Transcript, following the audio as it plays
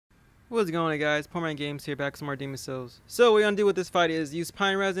What's going on, guys? PoorManGames here, back with some more Demon Souls. So what we're gonna do with this fight is use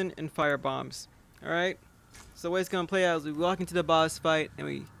pine resin and fire bombs. Alright? So the way it's gonna play out is we walk into the boss fight and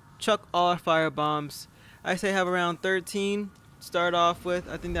we chuck all our fire bombs. I say have around 13 to start off with.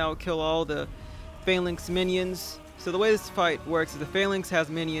 I think that will kill all the Phalanx minions. So the way this fight works is the Phalanx has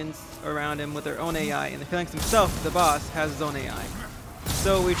minions around him with their own AI, and the Phalanx himself, the boss, has his own AI.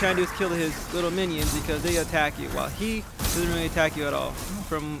 So what we try to do is kill his little minions because they attack you, while he doesn't really attack you at all,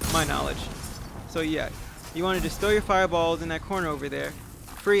 from my knowledge. So yeah, you want to just throw your fireballs in that corner over there,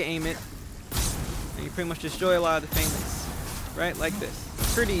 free aim it, and you pretty much destroy a lot of the Phalanx, right? Like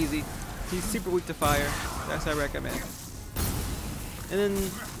this. Pretty easy. He's super weak to fire. That's what I recommend. And then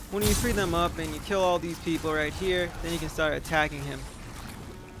when you free them up and you kill all these people right here, then you can start attacking him.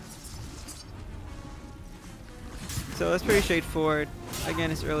 So that's pretty straightforward.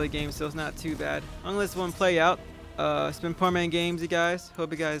 Again, it's early game, so it's not too bad. I'm gonna let this one play out. It's been PoorManGames, you guys.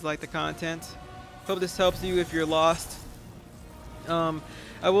 Hope you guys like the content. Hope this helps you if you're lost. I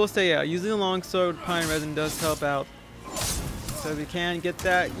will say, yeah, using a longsword with pine resin does help out. So if you can get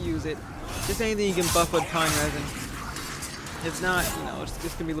that, use it. Just anything you can buff with pine resin. If not, you know, it's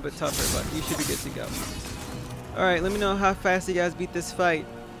gonna be a little bit tougher, but you should be good to go. Alright, let me know how fast you guys beat this fight.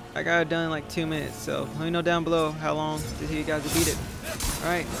 I got it done in like 2 minutes, so let me know down below how long did you guys beat it.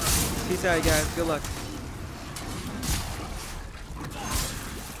 Alright, peace out, you guys. Good luck.